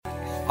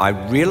I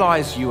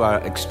realise you are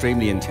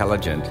extremely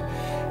intelligent,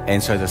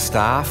 and so the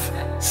staff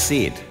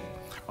said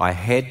I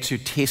had to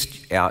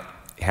test out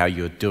how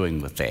you're doing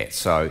with that.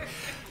 So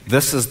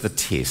this is the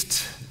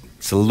test.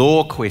 It's a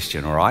law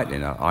question, all right?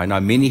 And I know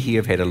many here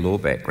have had a law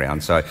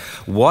background. So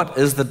what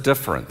is the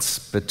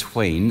difference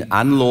between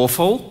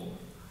unlawful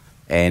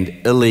and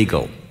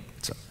illegal?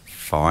 It's a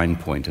fine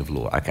point of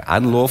law. Okay,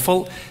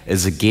 unlawful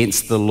is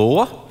against the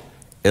law.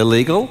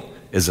 Illegal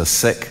is a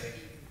sick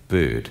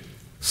bird.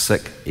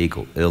 Sick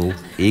eagle. Ill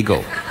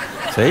eagle.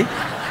 See?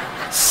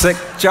 Sick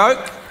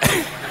joke.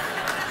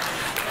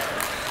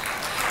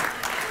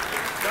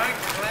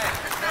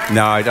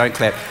 No, don't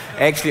clap.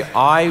 Actually,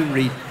 I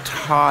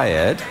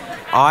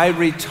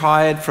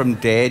retired from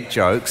dad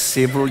jokes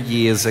several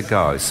years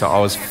ago. So I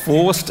was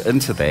forced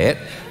into that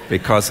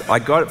because I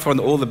got it from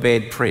all the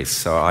bad press,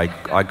 so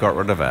I got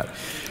rid of it.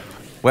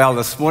 Well,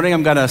 this morning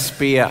I'm going to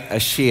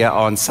share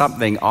on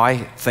something I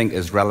think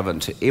is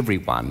relevant to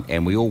everyone,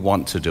 and we all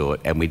want to do it,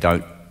 and we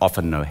don't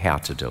often know how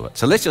to do it.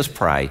 So let's just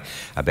pray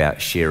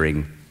about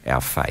sharing our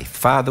faith.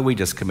 Father, we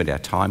just commit our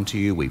time to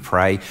you. We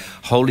pray,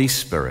 Holy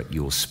Spirit,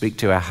 you will speak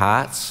to our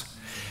hearts.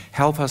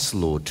 Help us,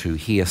 Lord, to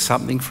hear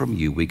something from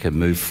you. We can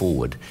move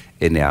forward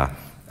in our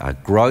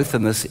growth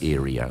in this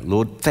area.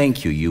 Lord,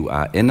 thank you. You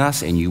are in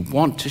us and you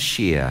want to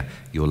share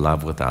your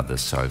love with others.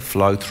 So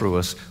flow through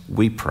us,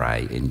 we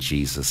pray in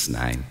Jesus'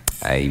 name.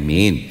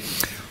 Amen.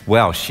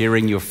 Well,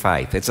 sharing your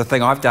faith. It's a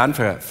thing I've done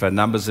for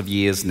numbers of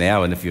years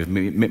now, and if you've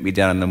met me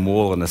down in the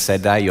mall on a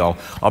Saturday,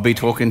 I'll be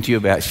talking to you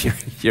about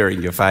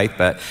sharing your faith.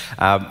 But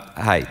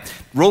hey,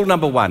 rule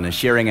number one in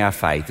sharing our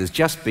faith is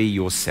just be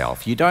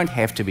yourself. You don't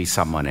have to be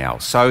someone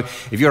else. So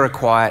if you're a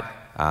quiet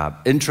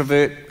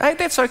introvert, hey,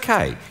 that's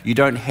okay. You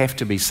don't have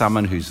to be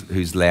someone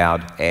who's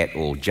loud at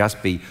all.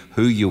 Just be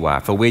who you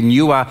are. For when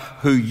you are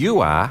who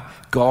you are,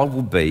 God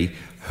will be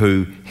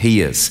who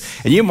he is.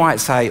 And you might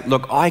say,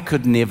 look, I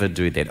could never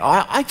do that.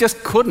 I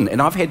just couldn't.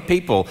 And I've had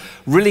people,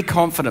 really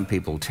confident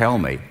people, tell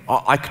me,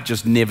 I could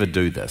just never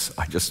do this.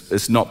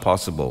 It's not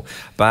possible.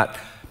 But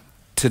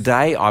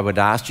today I would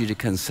ask you to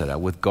consider,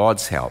 with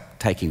God's help,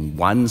 taking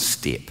one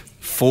step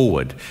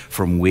forward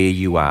from where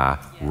you are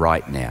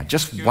right now.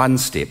 Just one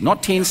step,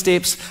 not 10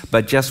 steps,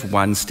 but just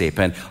one step.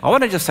 And I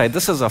want to just say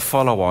this is a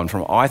follow-on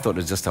from, I thought it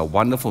was just a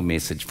wonderful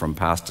message from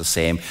Pastor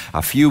Sam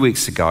a few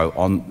weeks ago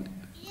on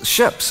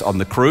ships, on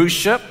the cruise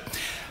ship.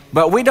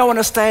 But we don't want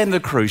to stay in the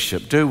cruise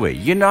ship, do we?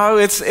 You know,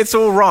 it's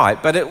all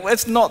right, but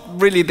it's not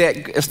really that,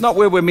 it's not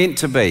where we're meant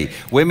to be.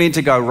 We're meant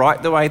to go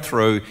right the way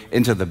through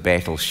into the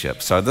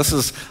battleship. So this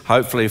is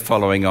hopefully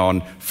following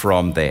on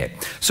from that.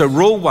 So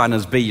rule one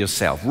is be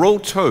yourself. Rule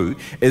two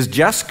is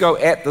just go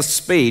at the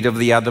speed of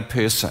the other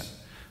person.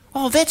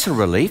 Oh, that's a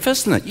relief,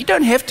 isn't it? You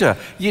don't have to,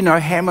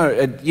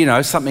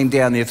 hammer, something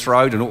down their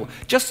throat and all.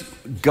 Just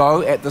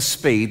go at the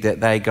speed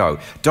that they go.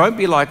 Don't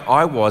be like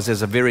I was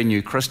as a very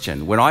new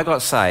Christian. When I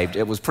got saved,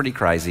 it was pretty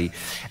crazy.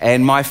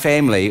 And my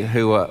family,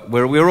 we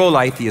were all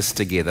atheists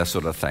together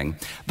sort of thing,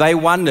 they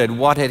wondered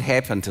what had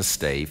happened to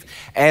Steve.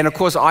 And of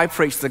course, I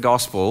preached the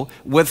gospel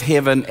with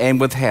heaven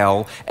and with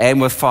hell and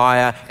with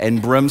fire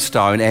and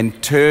brimstone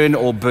and turn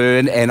or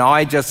burn. And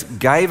I just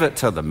gave it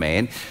to the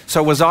man.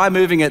 So was I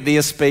moving at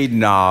their speed?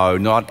 No. No,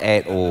 not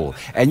at all.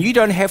 And you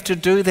don't have to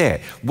do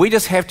that. We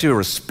just have to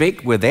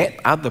respect where that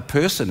other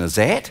person is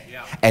at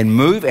and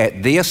move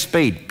at their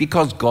speed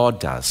because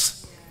God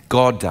does.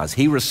 God does.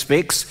 He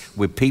respects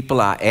where people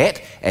are at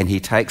and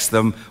he takes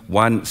them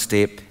one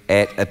step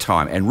at a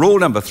time. And rule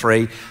number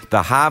three,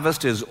 the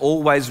harvest is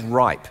always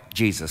ripe,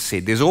 Jesus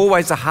said. There's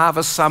always a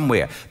harvest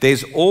somewhere.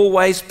 There's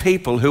always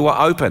people who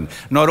are open,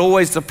 not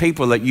always the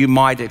people that you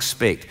might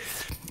expect.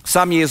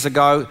 Some years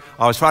ago,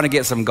 I was trying to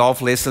get some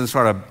golf lessons,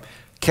 trying to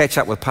catch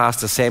up with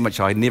Pastor Sam, which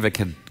I never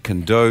can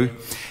do.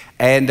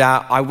 And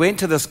I went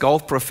to this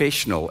golf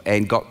professional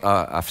and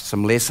got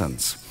some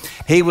lessons.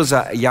 He was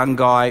a young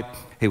guy.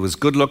 He was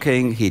good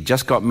looking. He had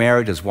just got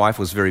married. His wife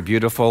was very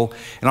beautiful.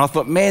 And I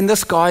thought, man,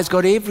 this guy's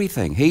got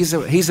everything. He's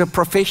a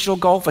professional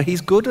golfer.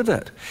 He's good at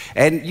it.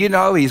 And,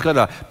 he's got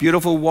a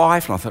beautiful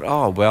wife. And I thought,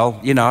 oh,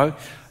 well,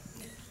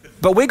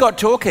 But we got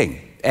talking.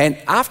 And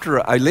after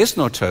a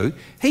lesson or two,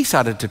 he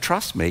started to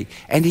trust me.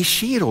 And he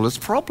shared all his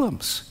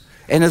problems.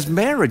 And his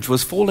marriage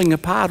was falling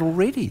apart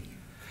already.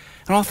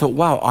 And I thought,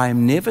 wow, I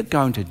am never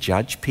going to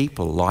judge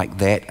people like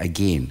that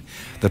again.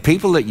 The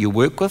people that you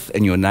work with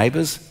and your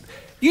neighbours,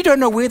 you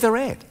don't know where they're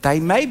at. They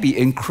may be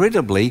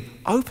incredibly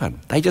open.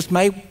 They just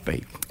may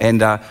be.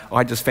 And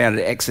I just found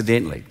it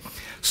accidentally.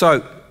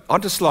 So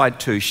on to slide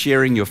 2,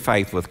 sharing your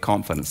faith with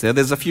confidence. Now,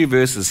 there's a few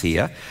verses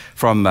here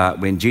from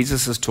when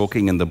Jesus is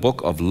talking in the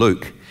book of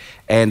Luke.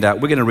 And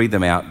we're going to read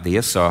them out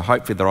there. So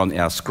hopefully they're on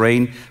our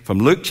screen. From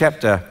Luke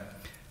chapter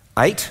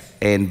 8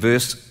 and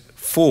verse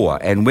 4.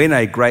 And when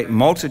a great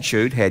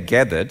multitude had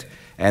gathered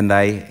and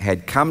they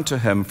had come to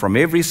him from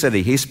every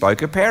city, he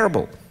spoke a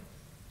parable.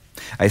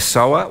 A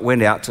sower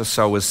went out to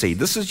sow his seed.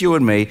 This is you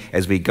and me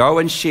as we go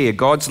and share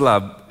God's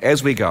love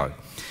as we go.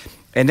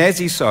 And as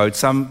he sowed,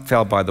 some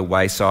fell by the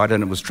wayside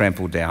and it was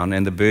trampled down,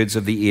 and the birds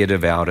of the air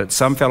devoured it.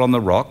 Some fell on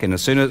the rock, and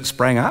as soon as it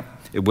sprang up,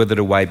 it withered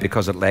away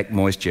because it lacked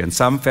moisture. And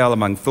some fell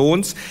among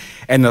thorns,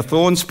 and the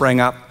thorns sprang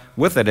up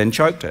with it and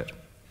choked it.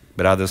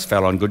 But others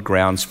fell on good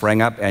ground,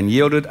 sprang up, and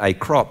yielded a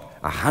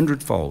crop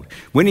 100-fold.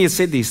 When he had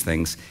said these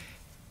things,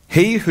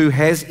 he who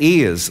has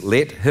ears,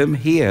 let him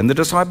hear. And the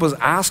disciples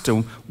asked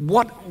him,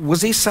 what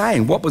was he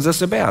saying? What was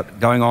this about?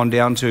 Going on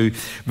down to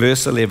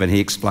verse 11, he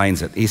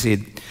explains it. He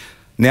said,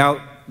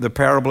 now the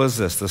parable is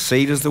this: the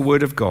seed is the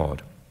word of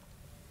God.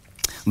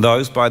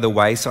 Those by the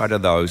wayside are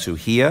those who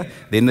hear.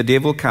 Then the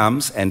devil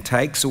comes and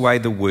takes away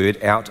the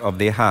word out of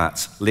their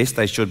hearts, lest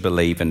they should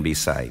believe and be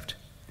saved.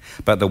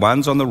 But the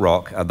ones on the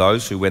rock are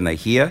those who, when they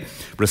hear,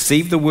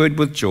 receive the word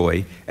with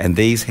joy, and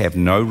these have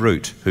no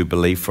root, who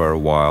believe for a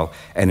while,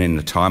 and in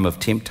the time of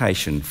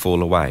temptation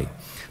fall away.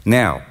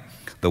 Now,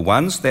 the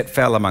ones that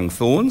fell among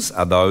thorns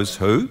are those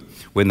who,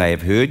 when they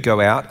have heard, go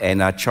out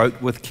and are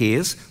choked with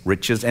cares,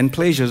 riches, and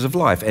pleasures of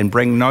life, and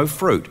bring no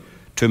fruit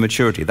to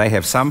maturity. They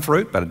have some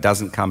fruit, but it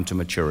doesn't come to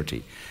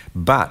maturity.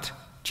 But,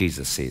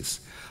 Jesus says,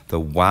 the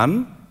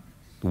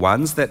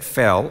ones that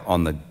fell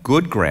on the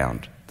good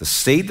ground, the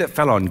seed that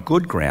fell on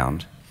good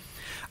ground,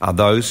 are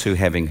those who,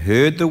 having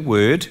heard the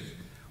word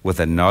with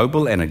a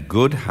noble and a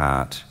good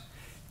heart,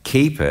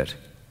 keep it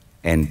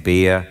and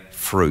bear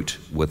fruit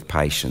with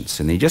patience.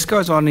 And he just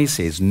goes on and he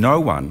says, no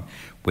one,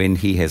 when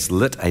he has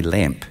lit a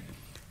lamp,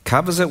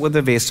 covers it with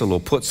a vessel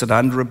or puts it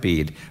under a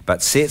bed,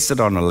 but sets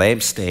it on a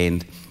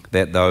lampstand,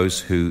 that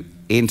those who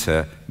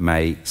enter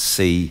may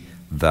see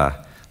the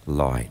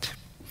light.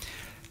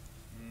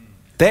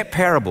 That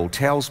parable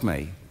tells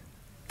me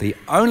the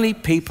only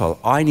people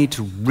I need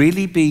to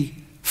really be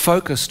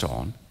focused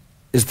on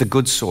is the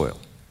good soil.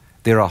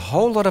 There are a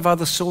whole lot of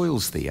other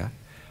soils there,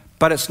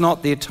 but it's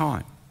not their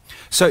time.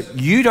 So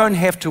you don't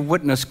have to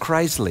witness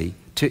crazily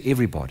to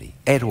everybody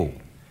at all.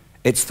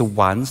 It's the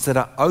ones that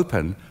are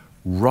open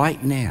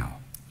right now.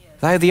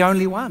 They're the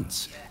only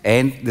ones.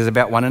 And there's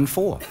about 1 in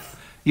 4.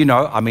 You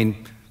know, I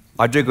mean,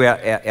 I do go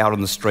out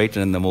on the street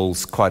and in the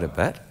malls quite a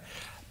bit,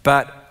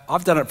 but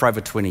I've done it for over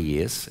 20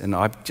 years, and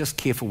I'm just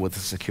careful with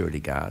the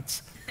security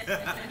guards.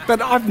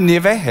 But I've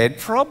never had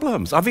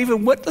problems. I've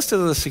even witnessed to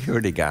the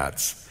security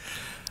guards.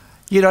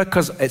 You know,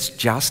 because it's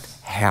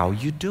just how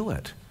you do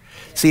it.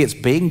 See, it's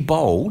being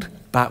bold,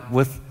 but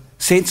with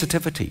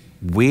sensitivity,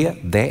 where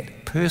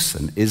that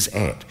person is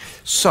at.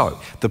 So,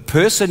 the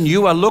person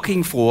you are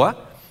looking for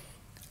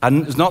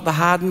is not the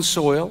hardened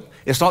soil.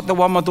 It's not the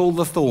one with all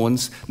the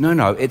thorns.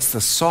 No, it's the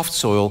soft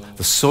soil,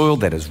 the soil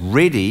that is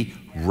ready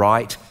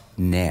right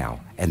now.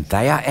 And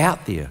they are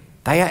out there.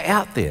 They are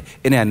out there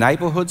in our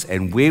neighbourhoods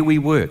and where we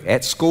work,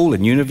 at school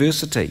and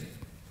university.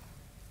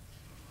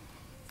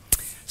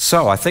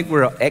 So I think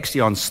we're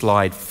actually on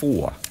slide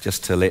 4,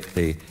 just to let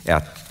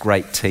our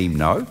great team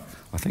know.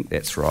 I think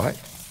that's right.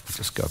 I'll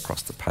just go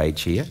across the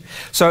page here.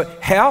 So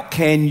how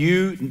can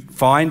you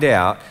find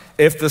out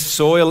if the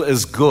soil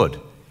is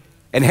good?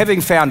 And having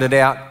found it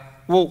out,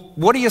 well,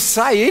 what do you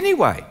say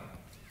anyway?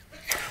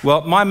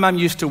 Well, my mum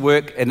used to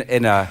work in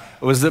it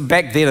was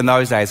back then in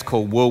those days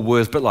called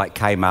Woolworths, a bit like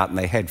Kmart, and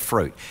they had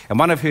fruit. And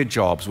one of her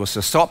jobs was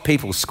to stop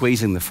people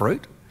squeezing the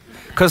fruit.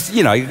 Because,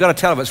 you know, you've got to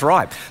tell them it's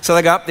ripe. So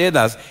they go up there,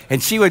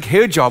 and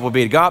her job would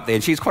be to go up there,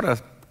 and she's quite a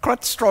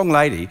strong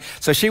lady.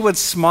 So she would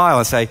smile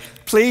and say,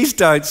 please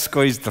don't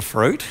squeeze the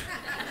fruit.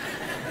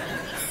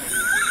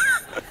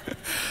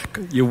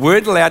 You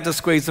weren't allowed to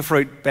squeeze the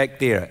fruit back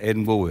there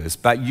in Woolworths,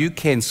 but you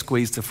can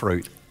squeeze the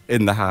fruit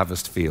in the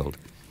harvest field.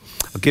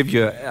 I'll give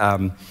you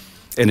an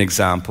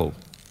example.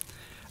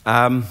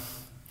 I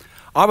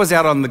was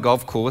out on the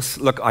golf course.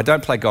 Look, I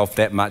don't play golf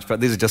that much, but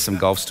these are just some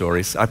golf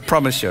stories, I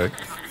promise you.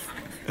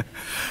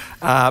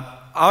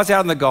 I was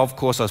out on the golf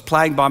course. I was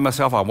playing by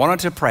myself. I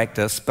wanted to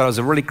practice, but it was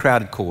a really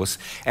crowded course,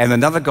 and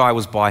another guy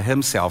was by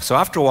himself. So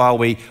after a while,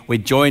 we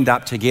joined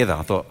up together.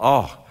 I thought,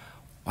 I'm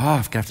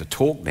going to have to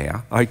talk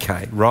now.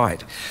 Okay,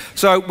 right.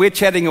 So we're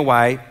chatting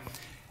away,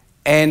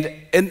 and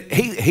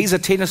he's a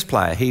tennis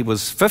player. He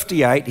was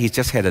 58. He's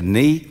just had a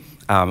knee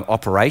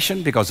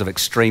operation because of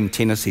extreme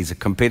tennis. He's a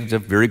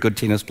competitive, very good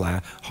tennis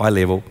player, high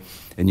level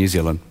in New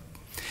Zealand.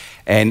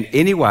 And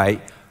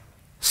anyway,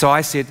 so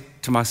I said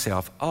to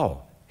myself,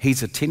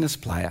 he's a tennis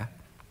player.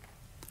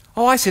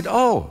 I said,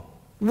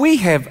 we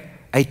have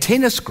a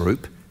tennis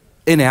group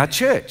in our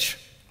church.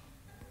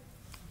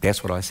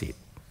 That's what I said.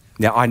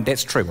 Now,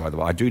 that's true, by the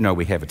way. I do know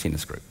we have a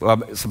tennis group.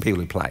 Well, some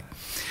people who play.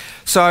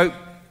 So,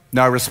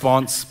 no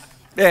response.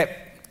 Yeah,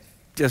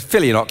 just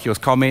fairly innocuous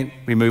comment.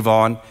 We move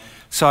on.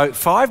 So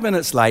 5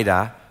 minutes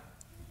later,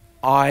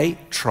 I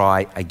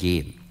try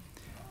again.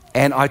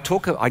 And I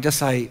just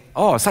say,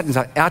 something's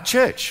like our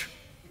church.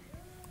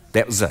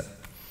 That was it.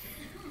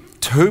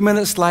 2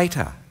 minutes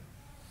later,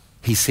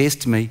 he says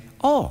to me,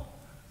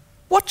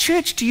 what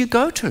church do you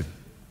go to?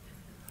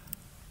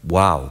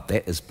 Wow,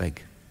 that is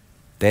big.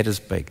 That is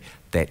big.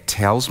 That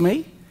tells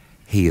me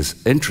he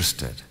is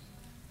interested.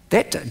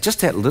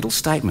 Just that little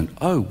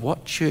statement,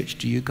 what church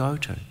do you go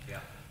to? Yeah.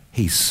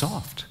 He's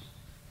soft,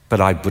 but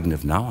I wouldn't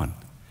have known.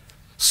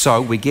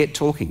 So we get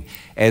talking.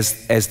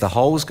 As the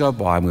holes go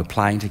by and we're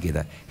playing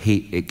together,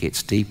 it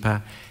gets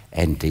deeper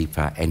and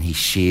deeper, and he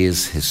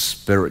shares his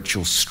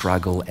spiritual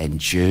struggle and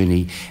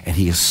journey, and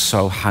he is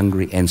so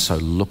hungry and so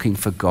looking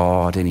for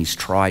God, and he's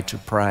tried to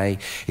pray,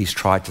 he's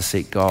tried to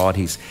seek God,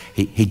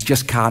 he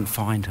just can't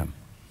find him.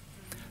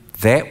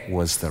 That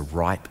was the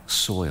ripe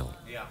soil.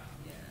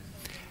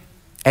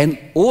 And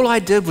all I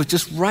did was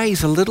just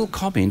raise a little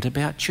comment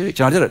about church.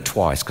 And I did it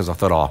twice because I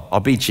thought, I'll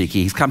be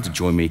cheeky. He's come to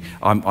join me.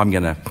 I'm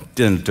going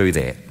to do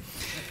that.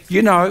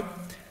 You know,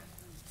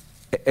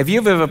 have you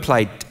ever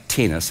played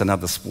tennis,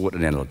 another sport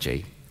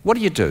analogy? What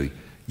do?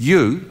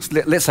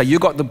 Let's say you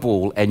got the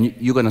ball and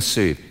you're going to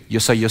serve.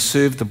 So you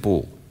serve the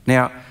ball.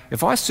 Now,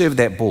 if I serve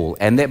that ball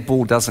and that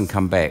ball doesn't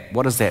come back,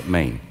 what does that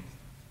mean?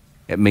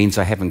 It means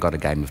I haven't got a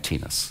game of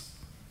tennis.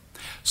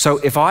 So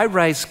if I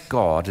raise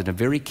God in a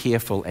very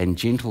careful and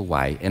gentle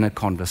way in a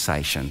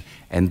conversation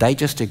and they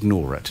just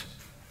ignore it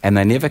and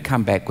they never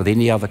come back with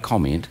any other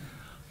comment,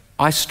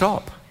 I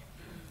stop.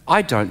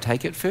 I don't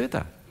take it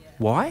further.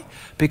 Why?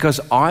 Because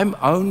I'm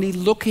only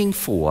looking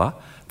for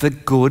the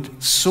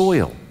good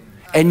soil.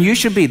 And you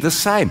should be the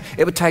same.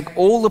 It would take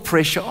all the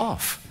pressure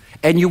off.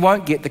 And you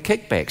won't get the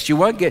kickbacks. You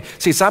won't get...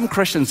 See, some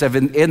Christians have,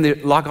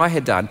 like I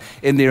had done,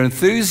 in their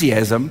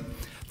enthusiasm,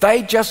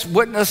 they just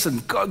witness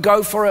and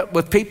go for it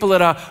with people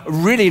that are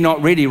really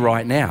not ready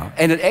right now.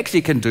 And it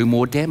actually can do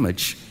more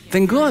damage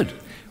than good.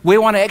 We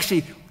want to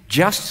actually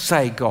just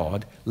say,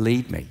 God,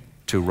 lead me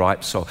to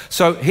ripe soil.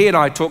 So he and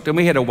I talked and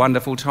we had a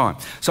wonderful time.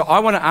 So I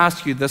want to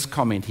ask you this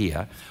comment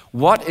here.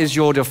 What is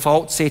your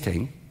default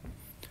setting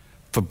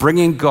for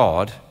bringing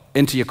God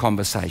into your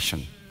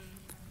conversation?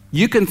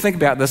 You can think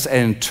about this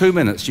and in 2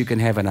 minutes you can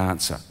have an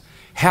answer.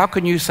 How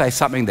can you say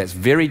something that's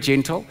very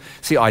gentle?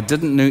 See, I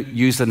didn't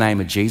use the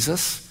name of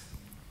Jesus.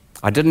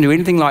 I didn't do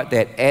anything like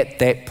that at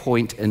that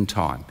point in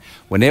time.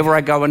 Whenever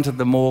I go into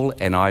the mall,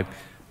 and I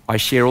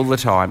share all the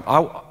time,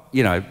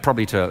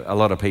 probably to a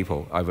lot of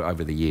people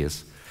over the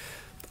years,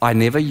 I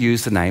never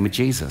use the name of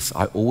Jesus.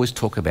 I always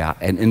talk about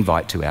and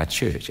invite to our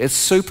church. It's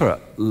super,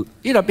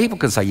 people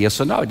can say yes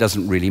or no, it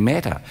doesn't really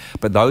matter.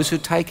 But those who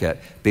take it,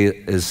 there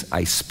is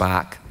a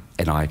spark,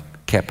 and I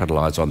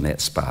capitalise on that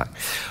spark.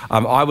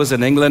 I was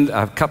in England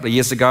a couple of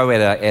years ago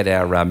at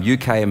our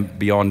UK and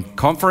Beyond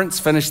conference,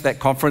 finished that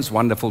conference,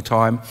 wonderful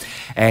time,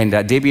 and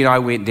Debbie and I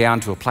went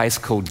down to a place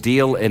called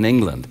Deal in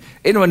England.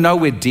 Anyone know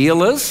where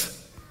Deal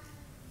is?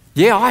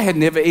 Yeah, I had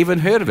never even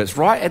heard of it. It's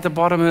right at the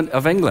bottom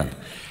of England.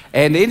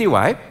 And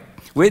anyway,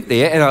 went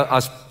there, and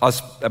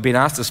I've been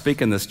asked to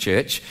speak in this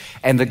church,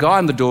 and the guy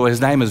on the door,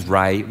 his name is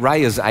Ray.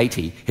 Ray is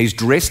 80. He's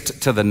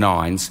dressed to the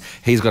nines.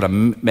 He's got a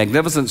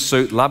magnificent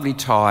suit, lovely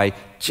tie,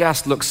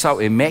 just looks so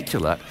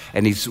immaculate,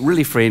 and he's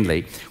really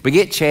friendly. We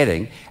get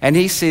chatting, and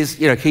he says,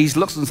 he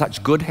looks in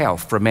such good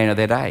health for a man of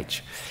that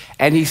age.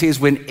 And he says,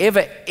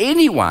 whenever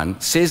anyone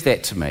says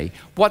that to me,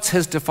 what's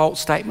his default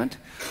statement?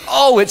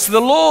 Oh, it's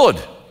the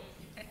Lord.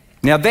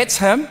 Now, that's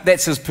him.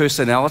 That's his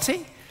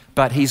personality.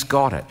 But he's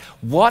got it.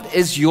 What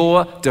is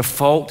your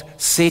default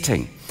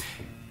setting?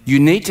 You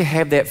need to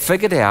have that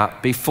figured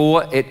out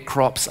before it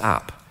crops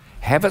up.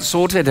 Have it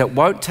sorted. It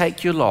won't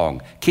take you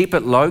long. Keep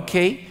it low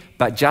key,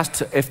 but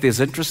just if there's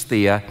interest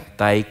there,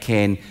 they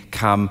can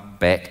come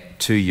back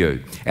to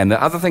you. And the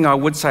other thing I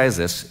would say is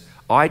this.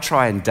 I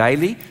try and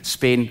daily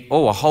spend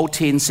a whole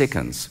 10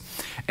 seconds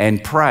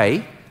and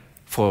pray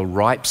for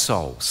ripe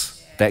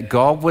souls, that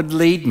God would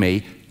lead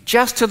me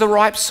just to the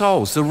ripe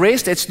souls. The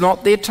rest, it's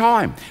not their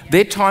time.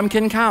 Their time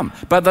can come,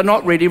 but they're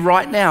not ready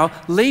right now.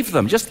 Leave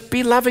them. Just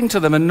be loving to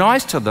them and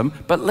nice to them,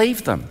 but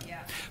leave them.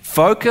 Yeah.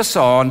 Focus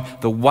on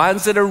the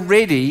ones that are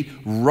ready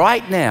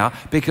right now,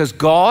 because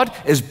God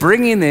is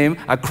bringing them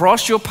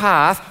across your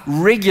path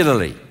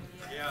regularly.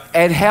 Yeah.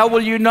 And how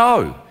will you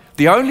know?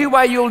 The only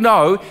way you'll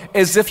know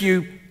is if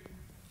you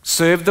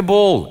serve the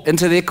ball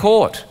into their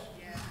court.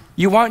 Yeah.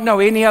 You won't know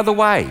any other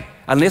way.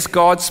 Unless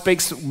God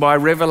speaks by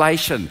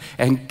revelation.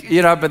 And,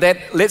 but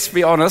that, let's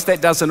be honest,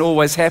 that doesn't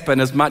always happen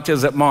as much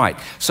as it might.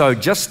 So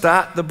just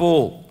start the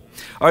ball.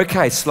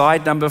 Okay,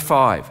 slide number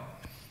 5.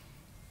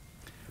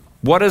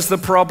 What is the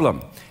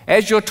problem?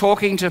 As you're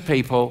talking to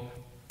people,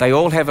 they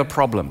all have a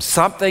problem.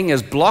 Something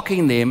is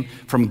blocking them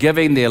from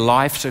giving their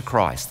life to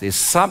Christ. There's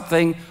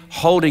something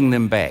holding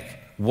them back.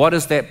 What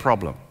is that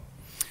problem?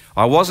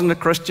 I wasn't a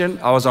Christian.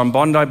 I was on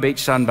Bondi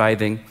Beach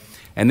sunbathing.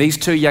 And these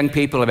 2 young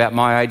people about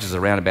my age,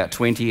 around about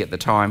 20 at the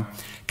time,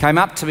 came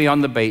up to me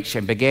on the beach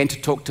and began to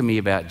talk to me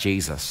about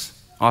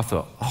Jesus. I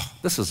thought,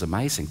 this is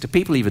amazing. Do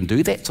people even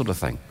do that sort of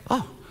thing?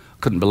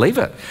 Couldn't believe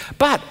it.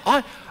 But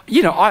I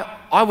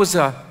was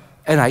an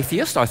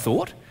atheist, I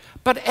thought.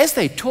 But as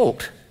they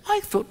talked, I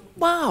thought,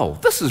 wow,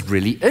 this is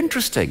really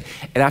interesting.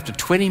 And after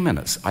 20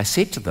 minutes, I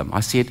said to them,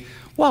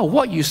 well,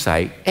 what you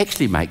say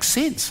actually makes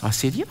sense. I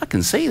said, yeah, I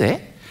can see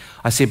that.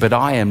 I said, but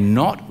I am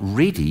not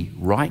ready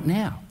right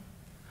now.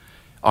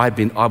 I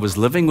was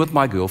living with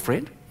my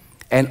girlfriend,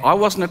 and I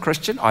wasn't a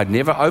Christian. I'd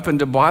never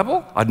opened a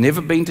Bible. I'd never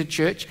been to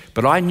church,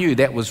 but I knew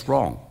that was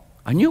wrong.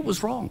 I knew it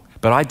was wrong,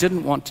 but I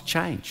didn't want to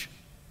change.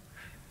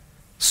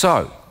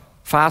 So,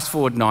 fast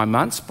forward 9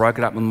 months,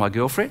 broken up with my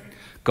girlfriend,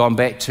 gone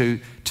back to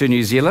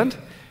New Zealand,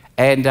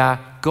 And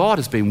God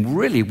has been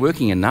really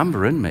working a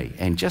number in me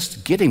and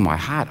just getting my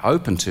heart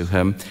open to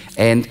him,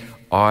 and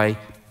I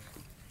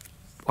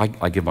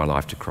give my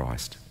life to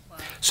Christ.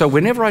 So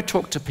whenever I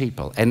talk to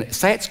people, and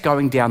say it's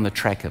going down the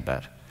track a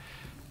bit,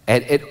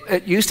 and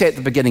it used to at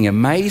the beginning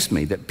amaze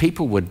me that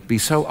people would be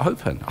so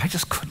open. I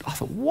just couldn't. I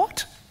thought,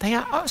 what? They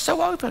are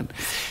so open.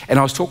 And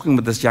I was talking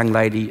with this young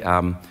lady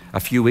a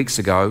few weeks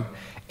ago,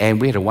 and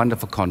we had a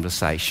wonderful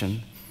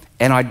conversation.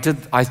 And I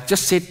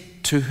just said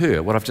to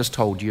her what I've just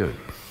told you,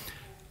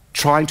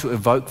 trying to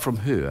evoke from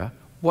her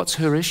what's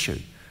her issue.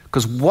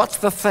 Because what's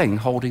the thing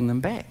holding them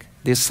back?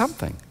 There's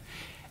something.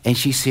 And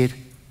she said,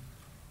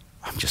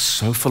 I'm just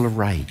so full of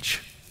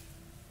rage.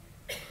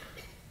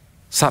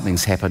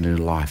 Something's happened in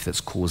her life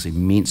that's caused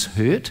immense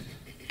hurt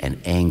and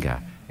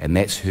anger, and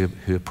that's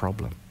her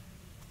problem.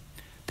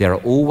 There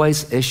are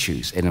always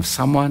issues, and if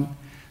someone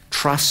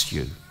trusts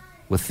you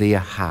with their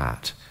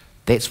heart,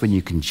 that's when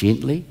you can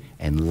gently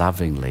and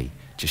lovingly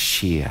just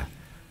share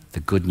the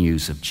good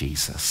news of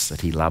Jesus,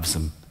 that he loves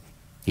them,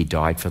 he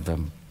died for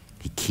them,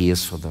 he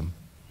cares for them.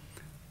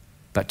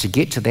 But to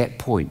get to that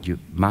point, you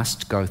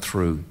must go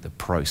through the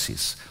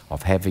process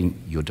of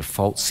having your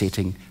default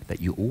setting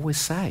that you always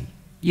say.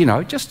 You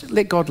know, just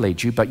let God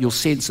lead you, but you'll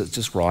sense it's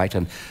just right,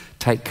 and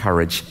take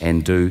courage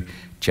and do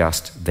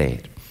just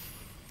that.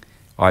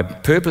 I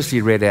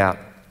purposely read out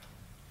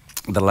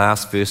the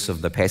last verse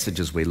of the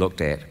passages we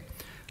looked at.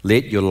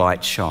 Let your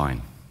light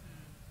shine.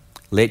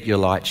 Let your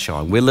light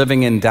shine. We're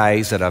living in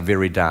days that are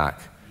very dark.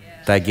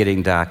 They're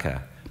getting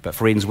darker. But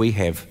friends, we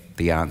have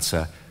the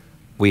answer.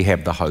 We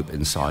have the hope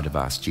inside of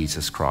us,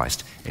 Jesus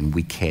Christ, and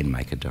we can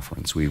make a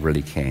difference. We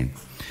really can.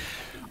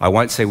 I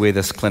won't say where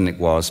this clinic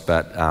was,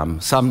 but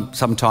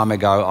some time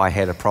ago I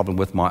had a problem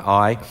with my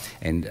eye,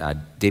 and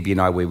Debbie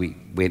and I, we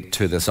went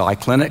to this eye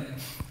clinic.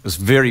 It was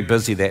very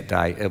busy that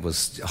day. It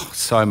was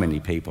so many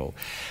people,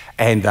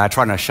 and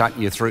trying to shunt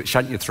you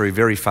through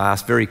very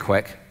fast, very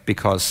quick,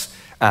 because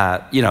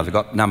they've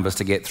got numbers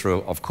to get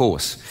through, of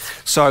course.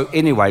 So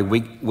anyway,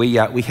 we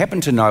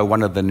happened to know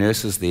one of the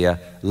nurses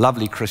there,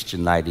 lovely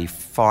Christian lady,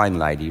 fine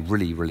lady,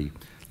 really, really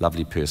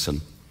lovely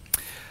person.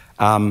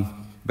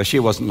 But she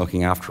wasn't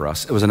looking after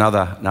us. It was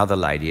another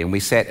lady, and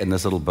we sat in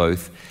this little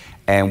booth,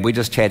 and we're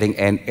just chatting,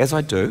 and as I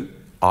do,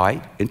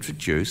 I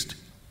introduced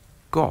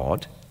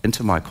God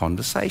into my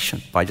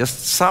conversation by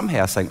just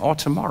somehow saying,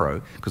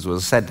 tomorrow, because it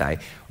was a Saturday,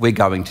 we're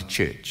going to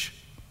church.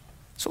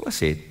 That's all I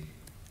said.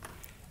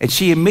 And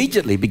she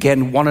immediately began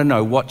to want to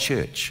know what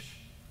church.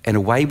 And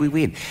away we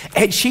went.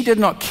 And she did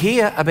not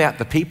care about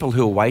the people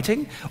who were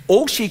waiting.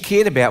 All she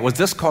cared about was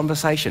this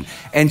conversation.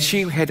 And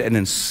she had an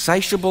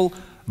insatiable,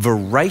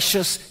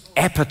 voracious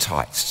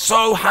appetite,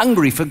 so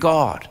hungry for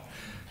God.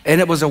 And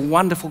it was a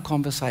wonderful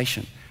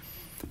conversation.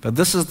 But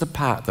this is the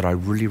part that I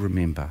really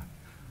remember.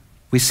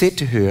 We said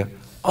to her,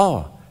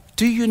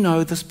 do you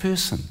know this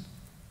person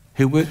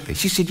who worked there?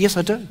 She said, yes,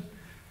 I do.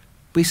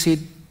 We said,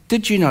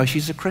 did you know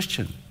she's a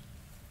Christian?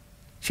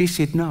 She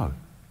said, no.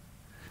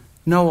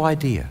 No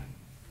idea.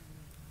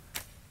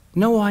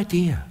 No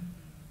idea.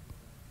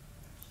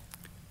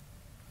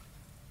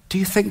 Do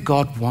you think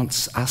God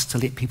wants us to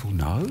let people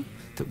know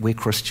that we're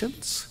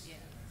Christians?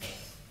 Yeah.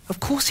 Of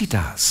course he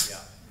does.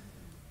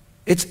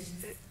 Yeah.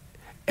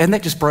 And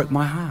that just broke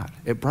my heart.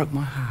 It broke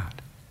my heart.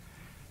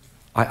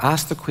 I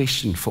asked the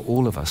question for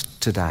all of us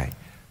today.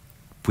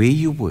 Where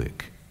you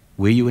work,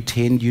 where you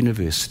attend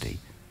university,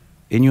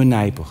 in your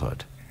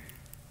neighbourhood,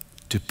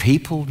 do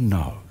people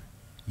know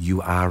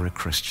you are a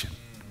Christian?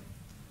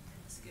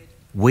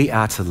 We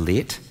are to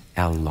let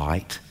our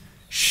light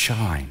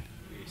shine.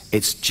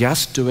 It's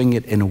just doing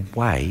it in a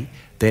way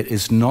that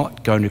is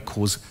not going to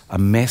cause a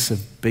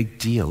massive big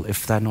deal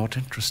if they're not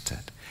interested.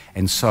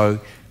 And so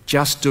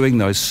just doing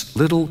those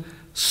little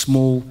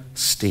small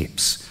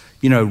steps.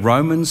 You know,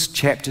 Romans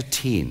chapter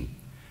 10,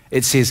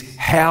 it says,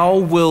 how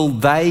will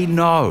they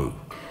know?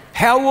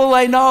 How will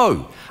they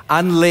know?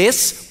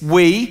 Unless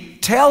we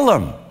tell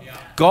them.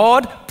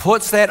 God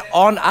puts that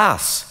on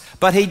us,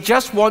 but he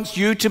just wants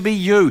you to be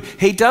you.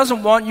 He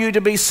doesn't want you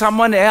to be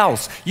someone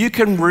else. You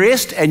can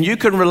rest and you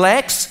can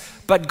relax,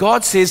 but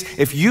God says,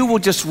 if you will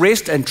just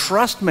rest and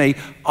trust me,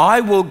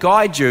 I will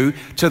guide you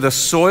to the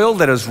soil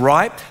that is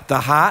ripe, the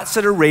hearts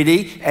that are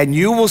ready, and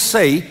you will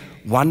see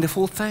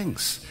wonderful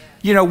things.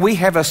 You know, we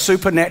have a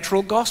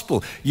supernatural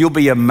gospel. You'll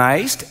be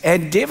amazed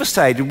and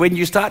devastated when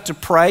you start to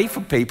pray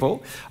for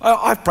people.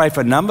 I've prayed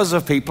for numbers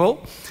of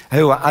people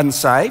who are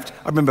unsaved.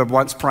 I remember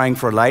once praying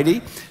for a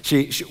lady.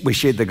 We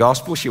shared the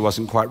gospel. She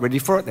wasn't quite ready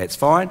for it. That's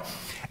fine.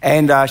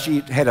 And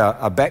she had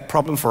a back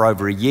problem for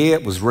over a year.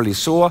 It was really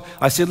sore.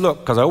 I said,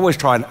 look, because I always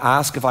try and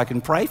ask if I can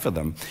pray for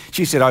them.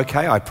 She said,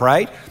 okay, I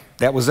prayed.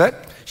 That was it.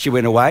 She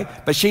went away.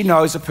 But she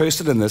knows a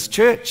person in this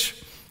church.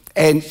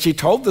 And she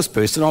told this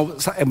person,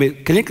 and we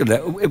connected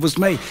it, it was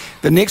me.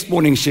 The next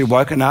morning she'd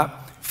woken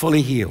up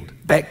fully healed,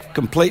 back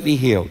completely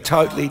healed,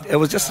 totally. It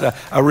was just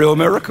a real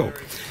miracle.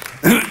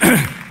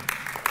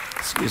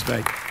 Excuse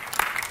me.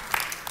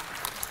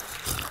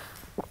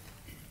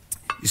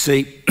 You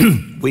see,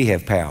 we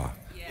have power.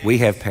 We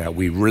have power.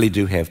 We really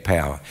do have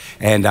power.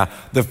 And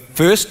the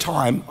first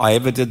time I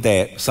ever did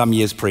that, some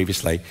years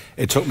previously,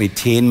 it took me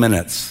 10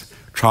 minutes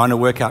trying to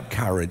work up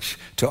courage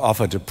to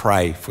offer to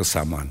pray for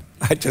someone.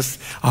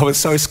 I was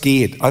so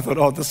scared. I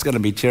thought, this is going to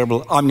be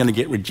terrible. I'm going to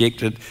get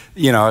rejected,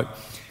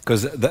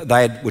 because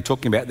they were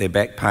talking about their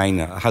back pain,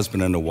 a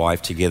husband and a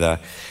wife together.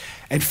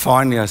 And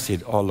finally I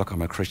said, look,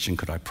 I'm a Christian.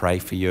 Could I pray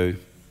for you?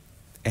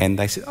 And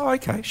they said,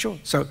 okay, sure.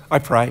 So I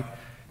prayed.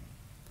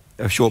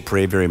 A short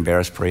prayer, very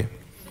embarrassed prayer.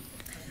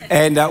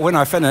 And when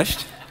I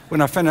finished,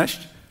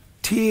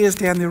 tears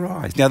down their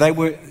eyes. Now,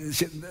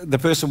 the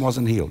person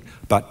wasn't healed,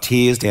 but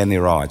tears down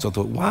their eyes. I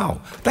thought, wow,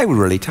 they were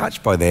really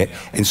touched by that.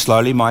 And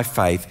slowly my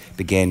faith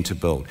began to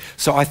build.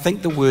 So I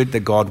think the word that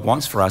God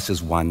wants for us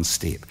is one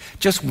step.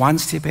 Just one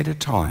step at a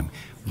time.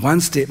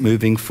 One step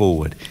moving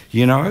forward,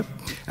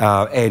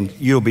 and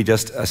you'll be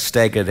just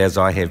staggered, as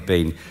I have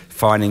been,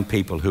 finding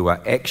people who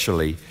are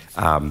actually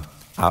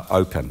are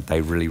open. They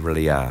really,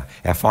 really are.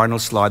 Our final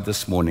slide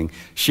this morning,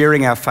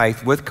 sharing our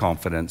faith with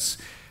confidence.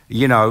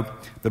 The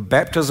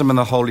baptism in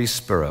the Holy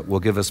Spirit will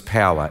give us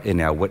power in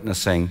our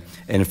witnessing,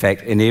 and in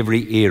fact, in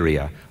every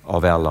area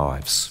of our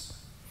lives.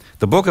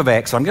 The book of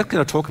Acts, I'm just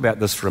going to talk about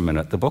this for a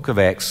minute. The book of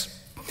Acts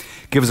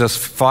gives us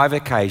 5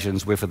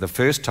 occasions where for the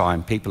first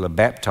time people are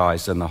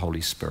baptized in the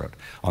Holy Spirit.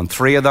 On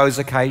 3 of those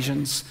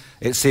occasions,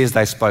 it says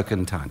they spoke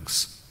in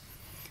tongues.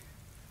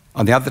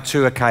 On the other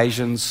 2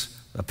 occasions,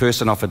 a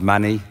person offered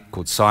money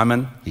called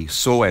Simon. He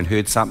saw and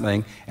heard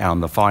something. And on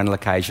the final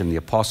occasion, the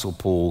Apostle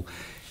Paul,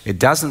 it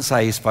doesn't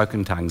say he spoke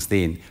in tongues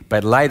then,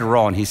 but later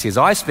on he says,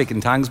 I speak in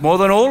tongues more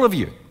than all of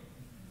you.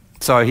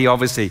 So he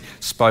obviously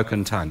spoke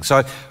in tongues.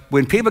 So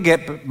when people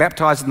get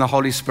baptized in the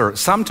Holy Spirit,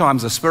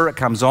 sometimes the Spirit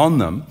comes on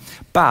them,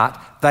 but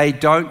they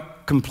don't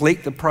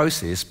complete the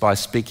process by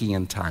speaking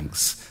in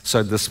tongues.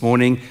 So this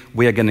morning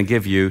we are going to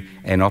give you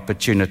an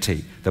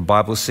opportunity. The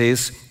Bible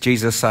says,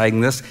 Jesus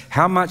saying this,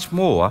 how much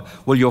more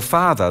will your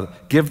Father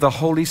give the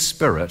Holy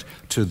Spirit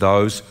to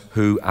those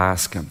who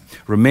ask him?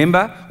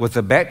 Remember, with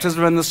the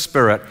baptism in the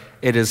Spirit,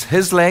 it is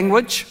his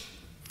language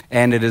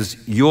and it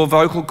is your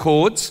vocal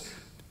cords.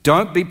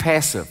 Don't be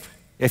passive.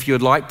 If you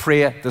would like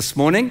prayer this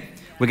morning,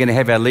 we're going to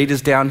have our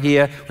leaders down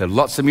here. We have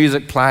lots of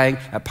music playing.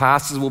 Our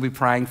pastors will be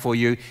praying for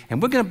you.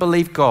 And we're going to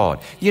believe God.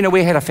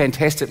 We had a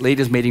fantastic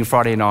leaders meeting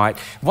Friday night.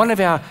 One of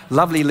our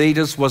lovely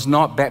leaders was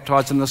not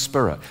baptized in the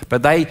Spirit.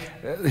 But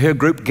her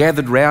group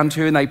gathered round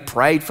her and they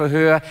prayed for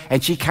her.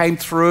 And she came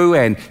through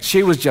and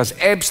she was just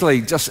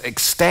absolutely just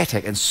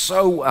ecstatic and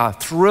so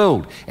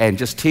thrilled. And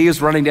just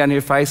tears running down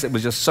her face. It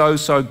was just so,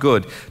 so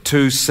good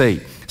to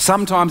see.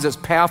 Sometimes it's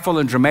powerful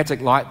and dramatic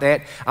like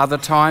that. Other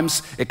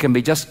times it can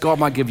be just God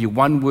might give you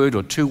 1 word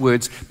or 2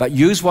 words, but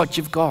use what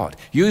you've got.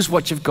 Use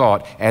what you've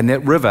got and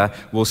that river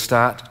will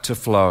start to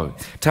flow.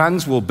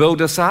 Tongues will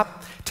build us up.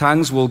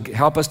 Tongues will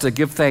help us to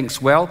give thanks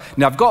well.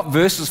 Now, I've got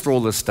verses for all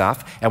this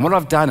stuff, and what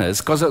I've done is,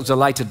 because it was a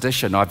late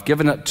edition, I've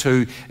given it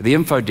to the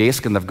info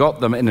desk, and they've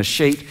got them in a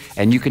sheet,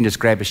 and you can just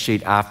grab a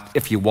sheet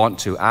if you want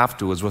to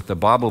afterwards with the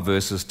Bible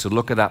verses to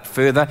look it up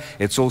further.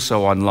 It's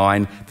also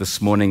online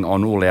this morning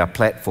on all our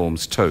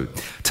platforms too.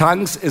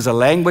 Tongues is a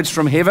language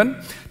from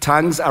heaven.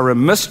 Tongues are a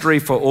mystery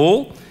for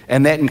all,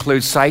 and that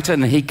includes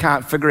Satan, and he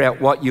can't figure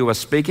out what you are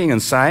speaking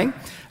and saying.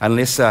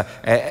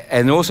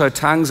 And also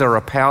tongues are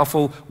a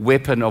powerful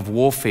weapon of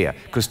warfare,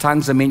 because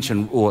tongues are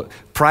mentioned, or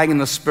praying in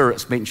the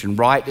Spirit's mentioned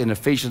right in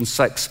Ephesians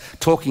 6,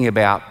 talking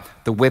about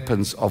the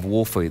weapons of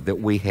warfare that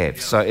we have.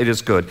 So it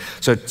is good.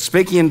 So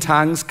speaking in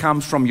tongues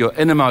comes from your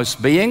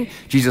innermost being.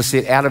 Jesus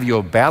said, out of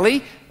your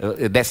belly,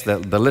 that's the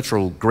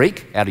literal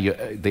Greek, out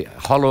of the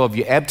hollow of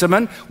your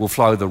abdomen will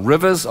flow the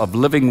rivers of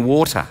living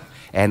water.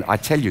 And I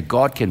tell you,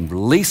 God can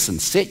release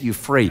and set you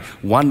free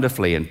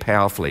wonderfully and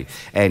powerfully.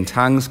 And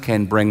tongues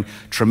can bring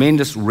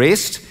tremendous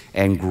rest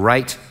and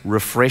great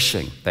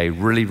refreshing. They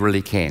really,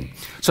 really can.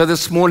 So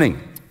this morning,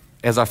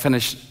 as I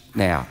finish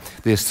now,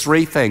 there's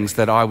 3 things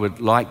that I would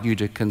like you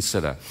to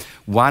consider.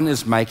 One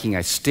is making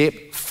a step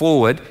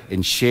forward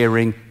in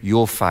sharing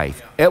your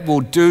faith. It will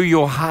do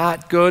your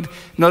heart good.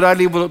 Not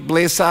only will it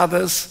bless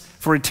others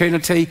for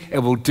eternity, it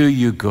will do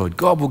you good.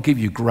 God will give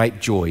you great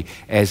joy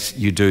as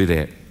you do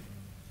that.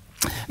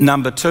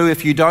 Number 2,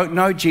 if you don't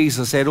know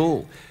Jesus at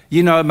all,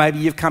 maybe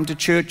you've come to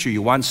church or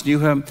you once knew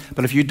him,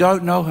 but if you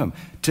don't know him,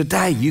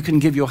 today you can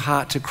give your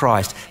heart to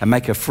Christ and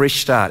make a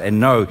fresh start and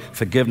know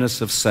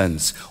forgiveness of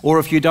sins. Or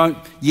if you don't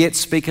yet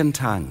speak in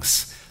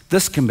tongues,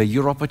 this can be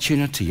your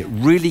opportunity. It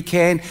really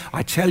can.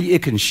 I tell you,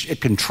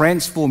 it can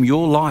transform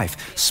your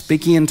life.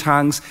 Speaking in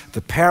tongues,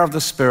 the power of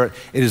the Spirit,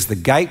 it is the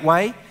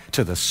gateway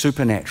to the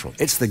supernatural.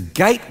 It's the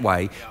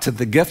gateway to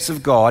the gifts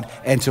of God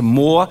and to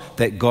more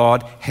that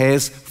God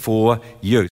has for you.